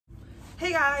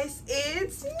Hey guys,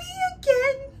 it's me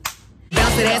again.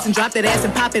 Bounce that ass and drop that ass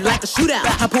and pop it like a shootout.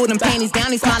 I pull them panties down,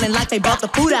 they smiling like they bought the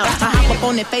food out. I hop up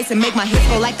on their face and make my hips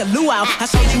go like a luau. I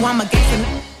showed you I'm a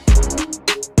gangster.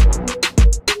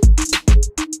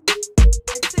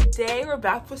 Today we're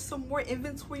back with some more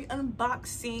inventory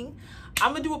unboxing.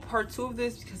 I'm gonna do a part 2 of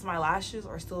this because my lashes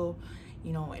are still,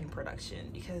 you know, in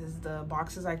production because the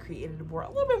boxes I created were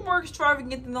a little bit more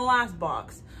extravagant than the last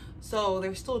box. So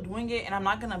they're still doing it and I'm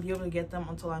not gonna be able to get them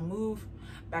until I move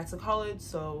back to college.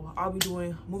 So I'll be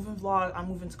doing moving vlog. I'm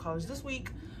moving to college this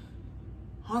week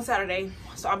on Saturday.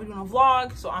 So I'll be doing a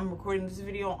vlog. So I'm recording this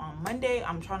video on Monday.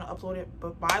 I'm trying to upload it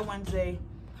but by Wednesday,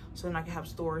 so then I can have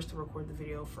storage to record the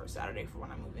video for Saturday for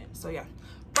when I move in. So yeah,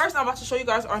 first I'm about to show you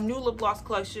guys our new lip gloss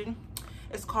collection.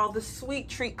 It's called the Sweet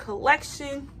Treat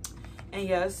Collection. And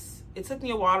yes, it took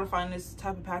me a while to find this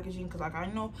type of packaging because like I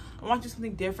know I want to do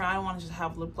something different. I don't want to just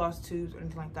have lip gloss tubes or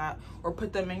anything like that, or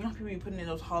put them in, you know, people be putting in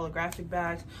those holographic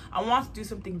bags. I want to do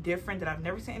something different that I've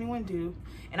never seen anyone do,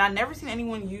 and I've never seen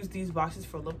anyone use these boxes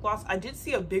for lip gloss. I did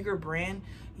see a bigger brand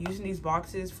using these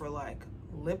boxes for like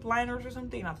lip liners or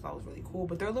something, and I thought it was really cool,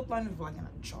 but their lip liners were like in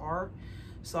a jar.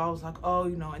 So I was like, oh,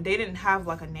 you know, and they didn't have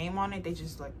like a name on it, they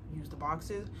just like used the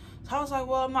boxes. So I was like,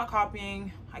 well, I'm not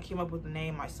copying. I came up with the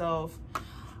name myself.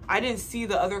 I didn't see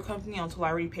the other company until I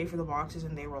already paid for the boxes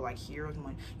and they were like here. I'm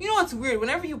like, you know what's weird?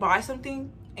 Whenever you buy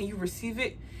something and you receive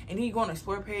it and then you go on the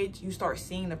Explore page, you start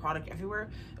seeing the product everywhere.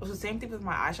 It was the same thing with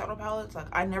my eyeshadow palettes. Like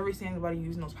I never seen anybody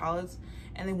using those palettes,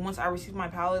 and then once I received my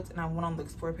palettes and I went on the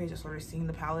Explore page, I started seeing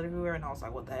the palette everywhere and I was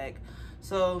like, what the heck?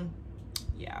 So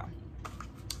yeah,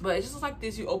 but it's just like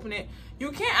this. You open it,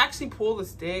 you can't actually pull the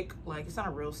stick, like it's not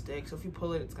a real stick, so if you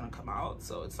pull it, it's gonna come out.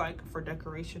 So it's like for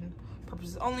decoration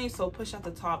purposes only. So push at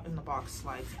the top and the box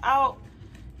slides out.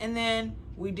 And then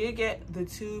we did get the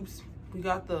tubes. We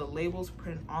got the labels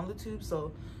printed on the tubes,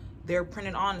 so they're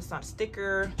printed on, it's not a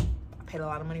sticker. I paid a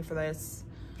lot of money for this.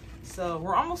 So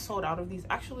we're almost sold out of these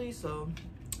actually, so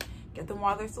get them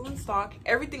while they're still in stock.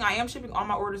 Everything, I am shipping all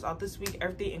my orders out this week,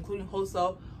 everything including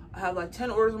wholesale. I have like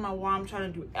 10 orders on my wall. I'm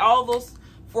trying to do all those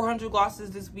 400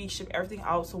 glosses this week, ship everything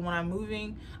out, so when I'm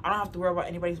moving I don't have to worry about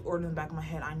anybody's order in the back of my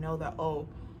head. I know that, oh,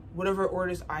 whatever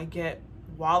orders I get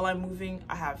while I'm moving,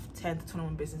 I have 10 to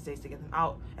 21 business days to get them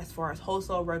out. As far as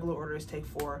wholesale, regular orders take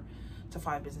 4 to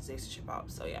 5 business days to ship out.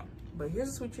 So yeah, but here's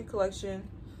the Sweet Treat collection.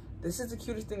 This is the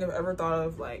cutest thing I've ever thought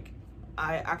of. Like,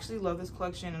 I actually love this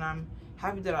collection and I'm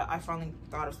happy that I finally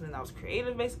thought of something that was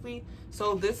creative, basically.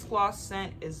 So this gloss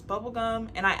scent is bubblegum,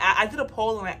 and I did a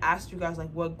poll and I asked you guys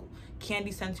like what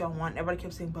candy scents y'all want. Everybody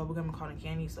kept saying bubblegum and cotton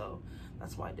candy, so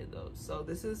that's why I did those. So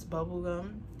this is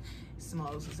bubblegum. It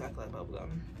smells exactly like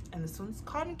bubblegum, and this one's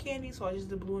cotton candy, so I just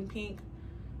did blue and pink.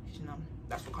 You know,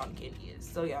 that's what cotton candy is.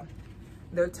 So yeah,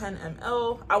 they're 10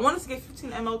 ml. I wanted to get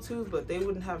 15 ml too, but they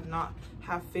wouldn't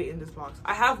have fit in this box.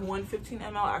 I have one 15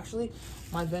 ml actually.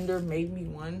 My vendor made me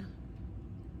one,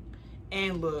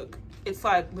 and look, it's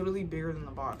like literally bigger than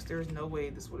the box. There's no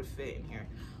way this would have fit in here.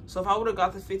 So if I would have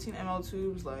got the 15 ml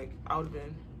tubes, like I would have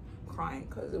been crying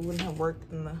because it wouldn't have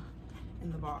worked in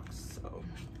the box. So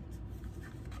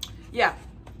yeah,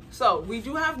 so we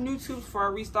do have new tubes for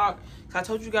our restock. I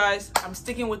told you guys I'm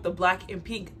sticking with the black and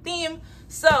pink theme,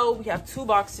 so we have 2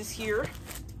 boxes here.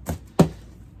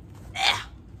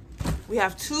 We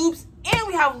have tubes and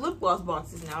we have lip gloss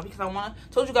boxes now because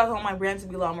told you guys I want my brand to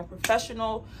be a lot more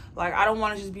professional. Like, I don't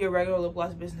want to just be a regular lip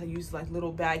gloss business that uses like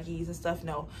little baggies and stuff.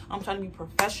 No, I'm trying to be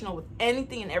professional with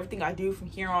anything and everything I do from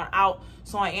here on out.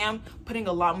 So I am putting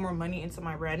a lot more money into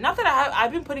my brand. Not that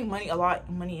I've been putting a lot of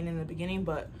money in the beginning,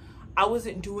 but I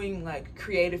wasn't doing like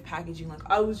creative packaging. Like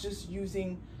I was just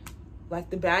using like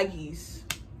the baggies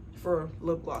for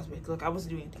lip gloss because like I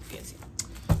wasn't doing anything fancy.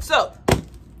 So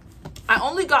I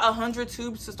only got 100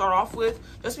 tubes to start off with,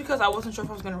 just because I wasn't sure if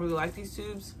I was gonna really like these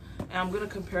tubes, and I'm gonna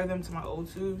compare them to my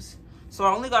old tubes. So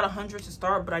I only got 100 to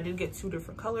start, but I did get 2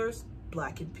 different colors,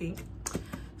 black and pink.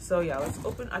 So yeah, let's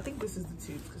open. I think this is the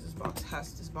tubes because this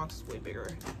box is way bigger,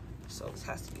 so this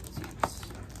has to be the tubes.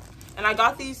 And I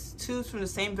got these tubes from the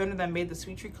same vendor that made the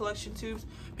Sweet Treat collection tubes,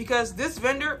 because this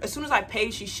vendor, as soon as I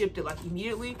paid, she shipped it like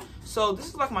immediately. So this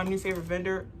is like my new favorite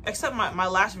vendor, except my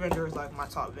last vendor is like my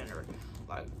top vendor.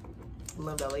 Like,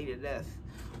 love that lady to death.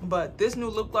 But this new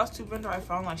lip gloss tube vendor I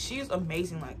found, like, she is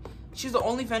amazing. Like, she's the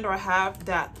only vendor I have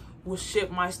that will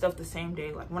ship my stuff the same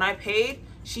day. Like, when I paid,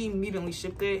 she immediately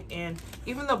shipped it. And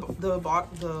even the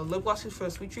lip gloss tubes for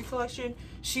the Sweet Treat collection,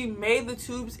 she made the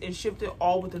tubes and shipped it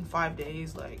all within 5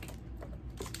 days. Like,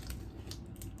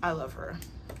 I love her.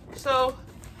 So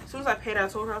as soon as I paid, I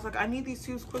told her, I was like, I need these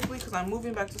tubes quickly because I'm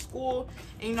moving back to school,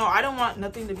 and you know, I don't want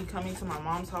nothing to be coming to my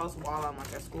mom's house while I'm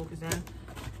like at school, because then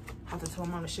have to tell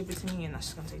my mom to ship it to me, and that's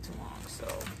just gonna take too long. So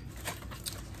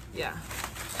yeah,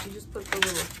 she just put the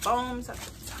little foams at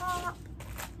the top.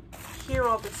 Here are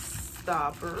all the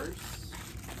stoppers.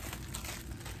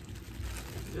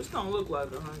 This don't look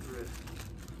like 100.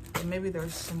 And maybe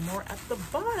there's some more at the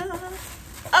bottom.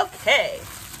 Okay.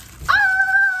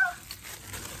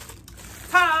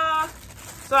 Ta!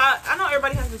 So I know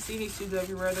everybody has to see these tubes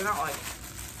everywhere. They're not like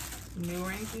new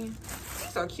or anything.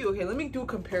 These are cute. Okay, let me do a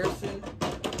comparison.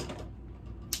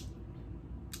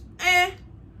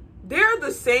 They're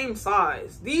the same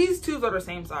size. These tubes are the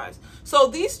same size. So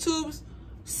these tubes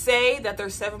say that they're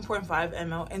 7.5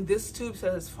 ml and this tube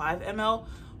says 5 ml,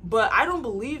 but I don't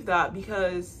believe that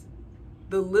because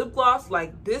the lip gloss,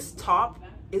 like this top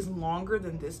is longer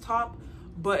than this top,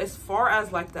 but as far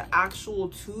as like the actual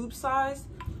tube size,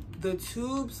 the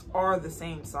tubes are the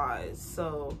same size.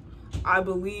 So I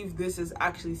believe this is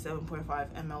actually 7.5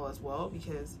 ml as well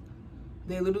because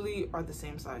they literally are the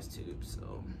same size tube.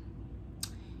 So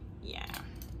yeah,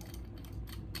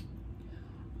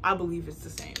 I believe it's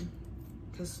the same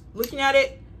because looking at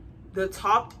it, this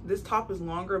top is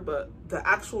longer, but the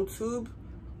actual tube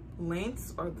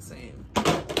lengths are the same.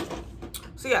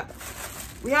 So yeah,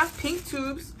 we have pink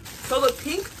tubes. So the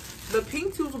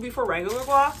pink tubes will be for regular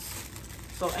gloss.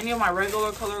 So any of my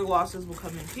regular color glosses will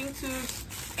come in pink tubes,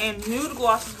 and nude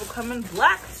glosses will come in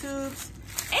black tubes.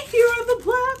 And here are the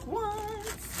black ones.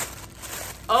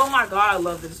 Oh my god, I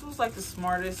love this. This was like the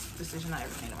smartest decision I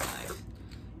ever made in my life.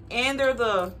 And they're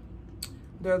the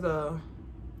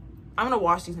I'm gonna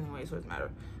wash these anyway, so it doesn't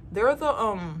matter. They're the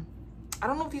I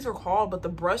don't know what these are called, but the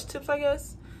brush tips, I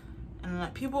guess. And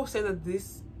like people say that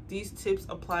these tips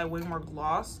apply way more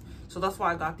gloss, so that's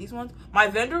why I got these ones. My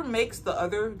vendor makes the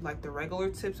other, like the regular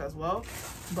tips as well,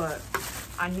 but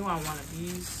I knew I wanted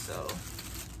these, so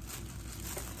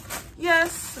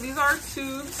yes, these are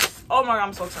tubes. Oh my god,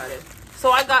 I'm so excited.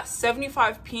 So I got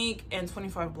 75 pink and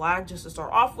 25 black just to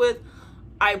start off with.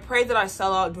 I pray that I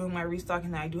sell out during my restock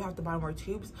and that I do have to buy more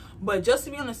tubes, but just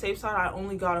to be on the safe side, I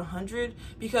only got 100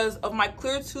 because of my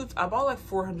clear tubes. I bought like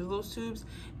 400 of those tubes,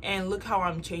 and look how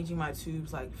I'm changing my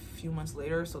tubes like a few months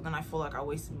later, so then I feel like I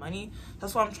wasted money.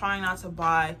 That's why I'm trying not to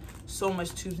buy so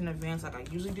much tubes in advance like I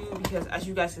usually do, because as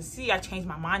you guys can see, I changed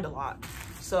my mind a lot.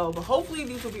 So but hopefully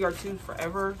these will be our tubes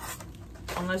forever,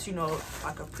 unless, you know,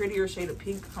 like a prettier shade of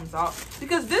pink comes out,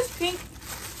 because this pink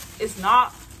is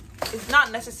not, it's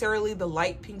not necessarily the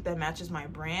light pink that matches my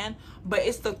brand, but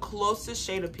it's the closest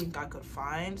shade of pink I could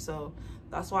find. So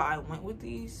that's why I went with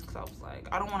these, because I was like,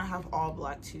 I don't want to have all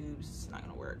black tubes. It's not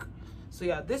gonna work. So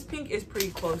yeah, this pink is pretty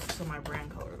close to my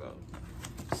brand color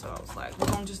though, so I was like, we're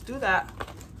gonna just do that.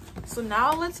 So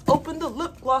now let's open the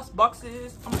lip gloss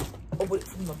boxes. I'm gonna open it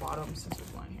from the bottom since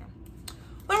we're going here.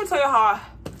 Let me tell you how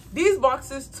these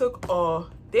boxes took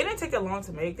they didn't take that long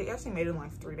to make. They actually made it in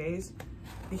like 3 days,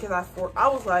 because I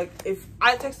was like, if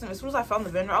I texted them as soon as I found the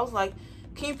vendor, I was like,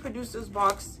 can you produce this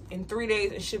box in 3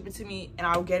 days and ship it to me, and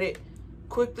I'll get it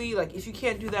quickly. Like, if you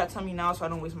can't do that, tell me now so I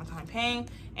don't waste my time paying.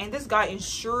 And this guy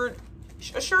assured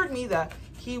me that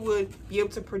he would be able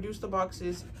to produce the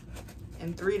boxes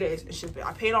in 3 days and ship it.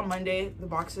 I paid on Monday. The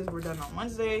boxes were done on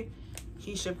Wednesday.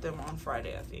 He shipped them on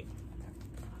Friday, I think,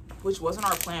 which wasn't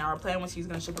our plan. Our plan was he's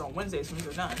gonna ship it on Wednesday as soon as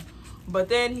they're done. But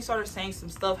then he started saying some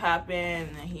stuff happened,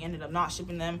 and he ended up not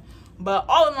shipping them. But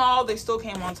all in all, they still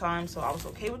came on time, so I was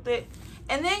okay with it.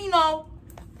 And then, you know,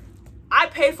 I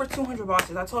paid for 200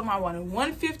 boxes. I told him I wanted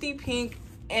 150 pink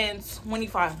and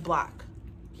 25 black.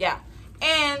 Yeah.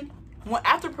 And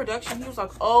after production, he was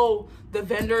like, oh, the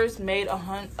vendors made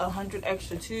 100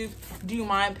 extra tubes. Do you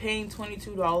mind paying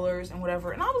 $22 and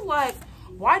whatever? And I was like,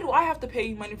 why do I have to pay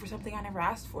you money for something I never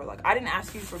asked for? Like, I didn't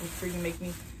ask you for you to make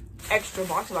me extra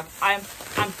boxes. Like, I'm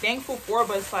thankful for it,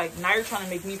 but it's like, now you're trying to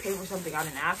make me pay for something I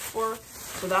didn't ask for.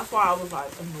 So that's why I was like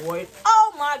annoyed.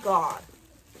 Oh my god,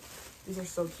 these are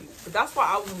so cute. But that's why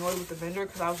I was annoyed with the vendor,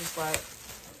 because I was just like,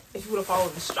 if you would have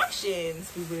followed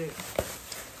instructions, we would.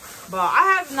 But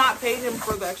I have not paid him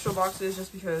for the extra boxes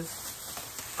just because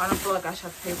I don't feel like I should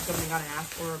have to pay for something I didn't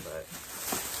ask for. But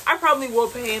I probably will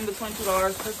pay him the $22,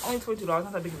 because it's only $22,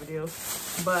 not that big of a deal.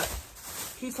 But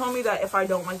he told me that if I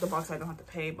don't like the box, I don't have to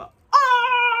pay. But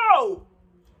oh,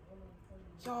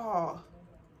 y'all,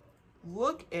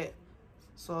 look at.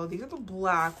 So these are the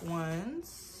black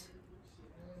ones.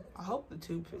 I hope the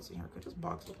tube fits in here, because this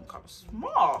box looking kind of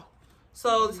small.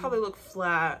 So this is how they look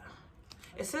flat.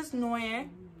 It says Noye.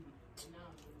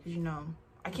 You know,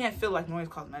 I can't feel like Noye's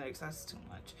Cosmetics. That's too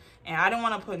much. And I didn't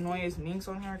want to put Noye's minks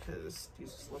on here, because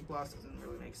these lip gloss doesn't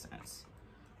really make sense.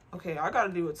 Okay, I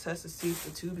gotta do a test to see if the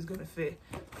tube is gonna fit,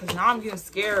 because now I'm getting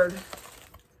scared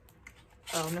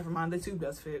Oh, never mind. The tube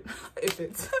does fit. It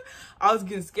fits. I was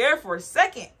getting scared for a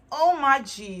second. Oh my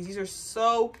geez. These are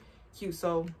so cute.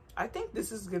 So I think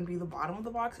this is going to be the bottom of the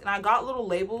box. And I got little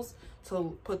labels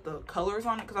to put the colors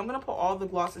on it. Because I'm going to put all the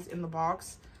glosses in the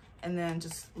box. And then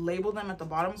just label them at the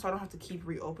bottom. So I don't have to keep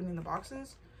reopening the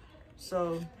boxes.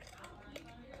 So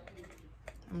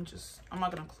I'm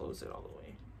not going to close it all the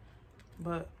way.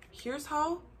 But here's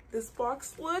how this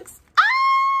box looks.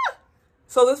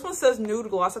 So this one says nude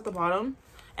gloss at the bottom.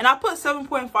 And I put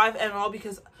 7.5 ml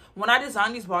because when I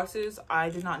designed these boxes, I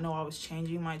did not know I was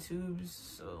changing my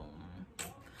tubes. So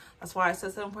that's why I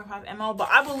said 7.5 ml. But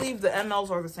I believe the mls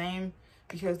are the same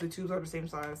because the tubes are the same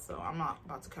size. So I'm not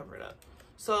about to cover it up.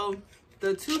 So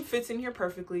the tube fits in here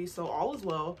perfectly. So all is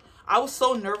well. I was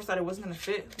so nervous that it wasn't going to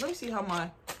fit. Let me see how my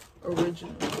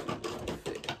original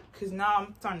fit. Because now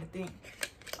I'm starting to think.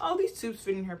 Oh, these tubes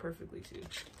fit in here perfectly too.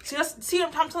 See,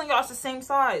 I'm telling y'all it's the same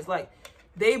size. Like,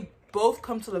 they both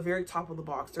come to the very top of the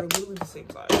box. They're literally the same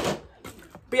size.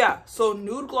 But yeah, so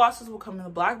nude glosses will come in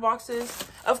the black boxes.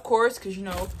 Of course, because, you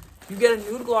know, you get a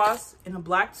nude gloss in a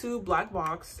black tube, black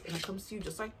box. And it comes to you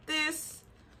just like this.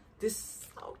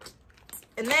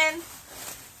 And then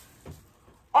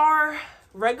our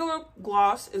regular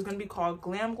gloss is going to be called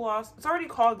Glam Gloss. It's already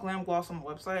called Glam Gloss on the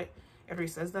website. Everybody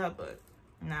says that, but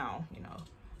now, you know,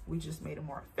 we just made it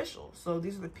more official. So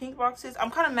these are the pink boxes. I'm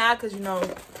kind of mad because, you know,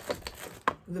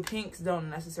 the pinks don't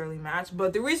necessarily match.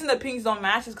 But the reason the pinks don't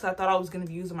match is because I thought I was going to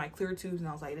be using my clear tubes. And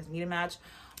I was like, it doesn't need to match.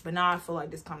 But now I feel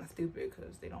like it's kind of stupid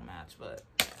because they don't match. But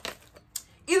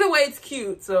either way, it's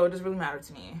cute. So it doesn't really matter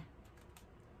to me.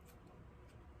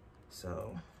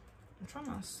 So I'm trying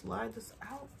to slide this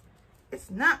out. It's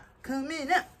not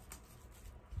coming out.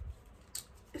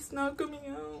 It's not coming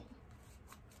out.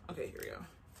 Okay, here we go.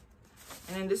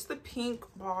 And then this is the pink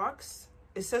box.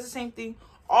 It says the same thing.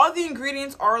 All the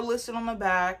ingredients are listed on the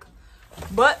back.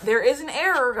 But there is an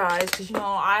error, guys. Because, you know,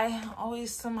 I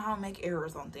always somehow make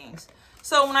errors on things.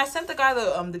 So when I sent the guy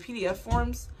the PDF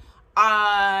forms,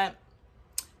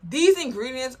 these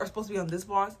ingredients are supposed to be on this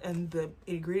box. And the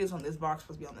ingredients on this box are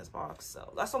supposed to be on this box.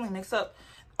 So that's only mixed up.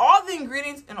 All the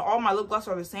ingredients in all my lip glosses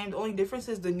are the same. The only difference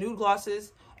is the nude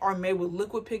glosses are made with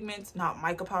liquid pigments, not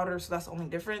mica powder. So that's the only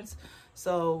difference.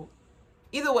 So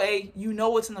either way, you know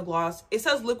what's in the gloss. It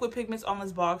says liquid pigments on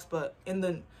this box, but in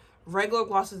the regular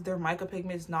glosses, they're mica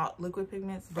pigments, not liquid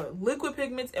pigments. But liquid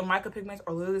pigments and mica pigments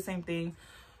are literally the same thing.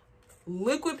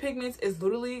 Liquid pigments is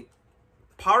literally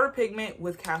powder pigment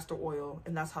with castor oil,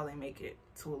 and that's how they make it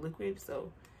to a liquid.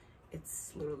 So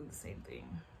it's literally the same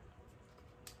thing.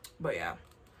 But yeah,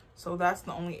 so that's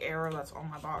the only error that's on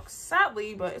my box,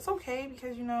 sadly, but it's okay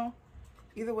because, you know,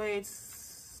 either way, it's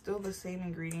still the same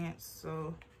ingredients.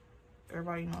 So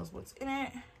everybody knows what's in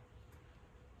it.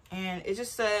 And it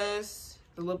just says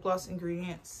the lip gloss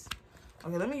ingredients.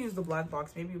 Okay, let me use the black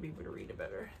box. Maybe you'll be able to read it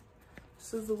better.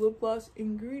 This is the lip gloss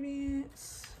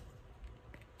ingredients.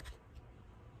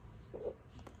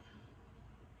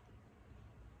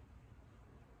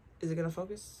 Is it gonna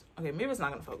focus? Okay, maybe it's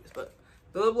not gonna focus, but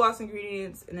the lip gloss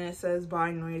ingredients, and then it says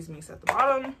By Noise Mix at the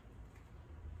bottom.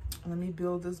 Let me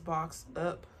build this box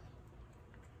up.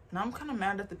 Now I'm kind of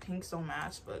mad that the pinks don't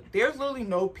match, but there's literally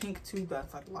no pink tube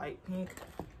that's like light pink,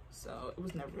 so it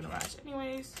was never gonna match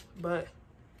anyways. But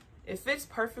it fits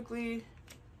perfectly.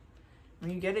 When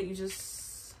you get it, you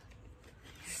just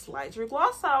slide your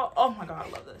gloss out. Oh my god, I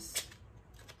love this.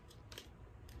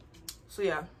 So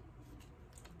yeah,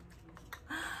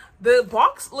 the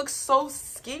box looks so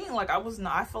skinny. Like I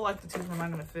felt like the tubes were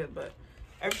not gonna fit, but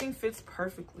everything fits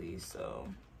perfectly. So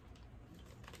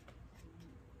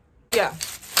yeah,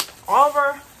 all of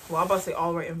our, well, I'm about to say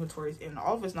all of our inventory is in.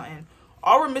 All of it's not in.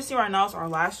 All we're missing right now is our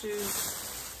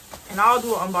lashes, and I'll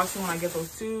do an unboxing when I get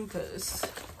those too, because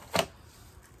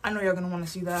I know you're gonna want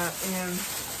to see that, and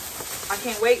I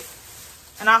can't wait.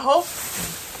 And I hope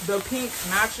the pink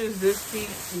matches this pink,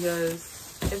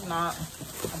 because if not,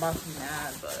 I'm about to be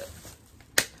mad. But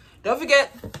don't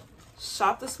forget,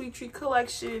 shop the Sweet Treat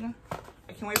collection.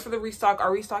 I can't wait for the restock.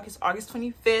 Our restock is August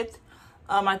 25th.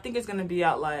 I think it's gonna be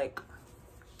at like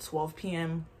 12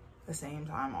 p.m. the same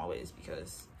time always,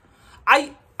 because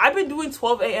I've been doing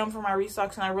 12 a.m. for my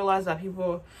restocks, and I realized that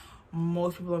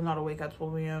most people are not awake at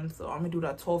 12 a.m. So I'm gonna do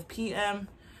that 12 p.m.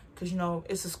 because, you know,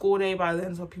 it's a school day by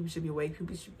then, so people should be awake.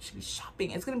 People should be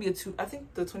shopping. It's gonna be I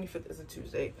think the 25th is a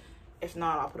Tuesday. If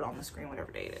not, I'll put it on the screen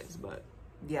whatever day it is. But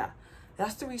yeah,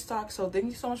 that's the restock. So thank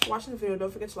you so much for watching the video.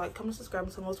 Don't forget to like, comment, subscribe,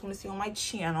 and tell me what you want to see on my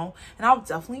channel, and I'll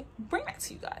definitely bring that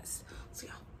to you guys. So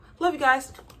yeah, love you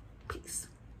guys. Peace.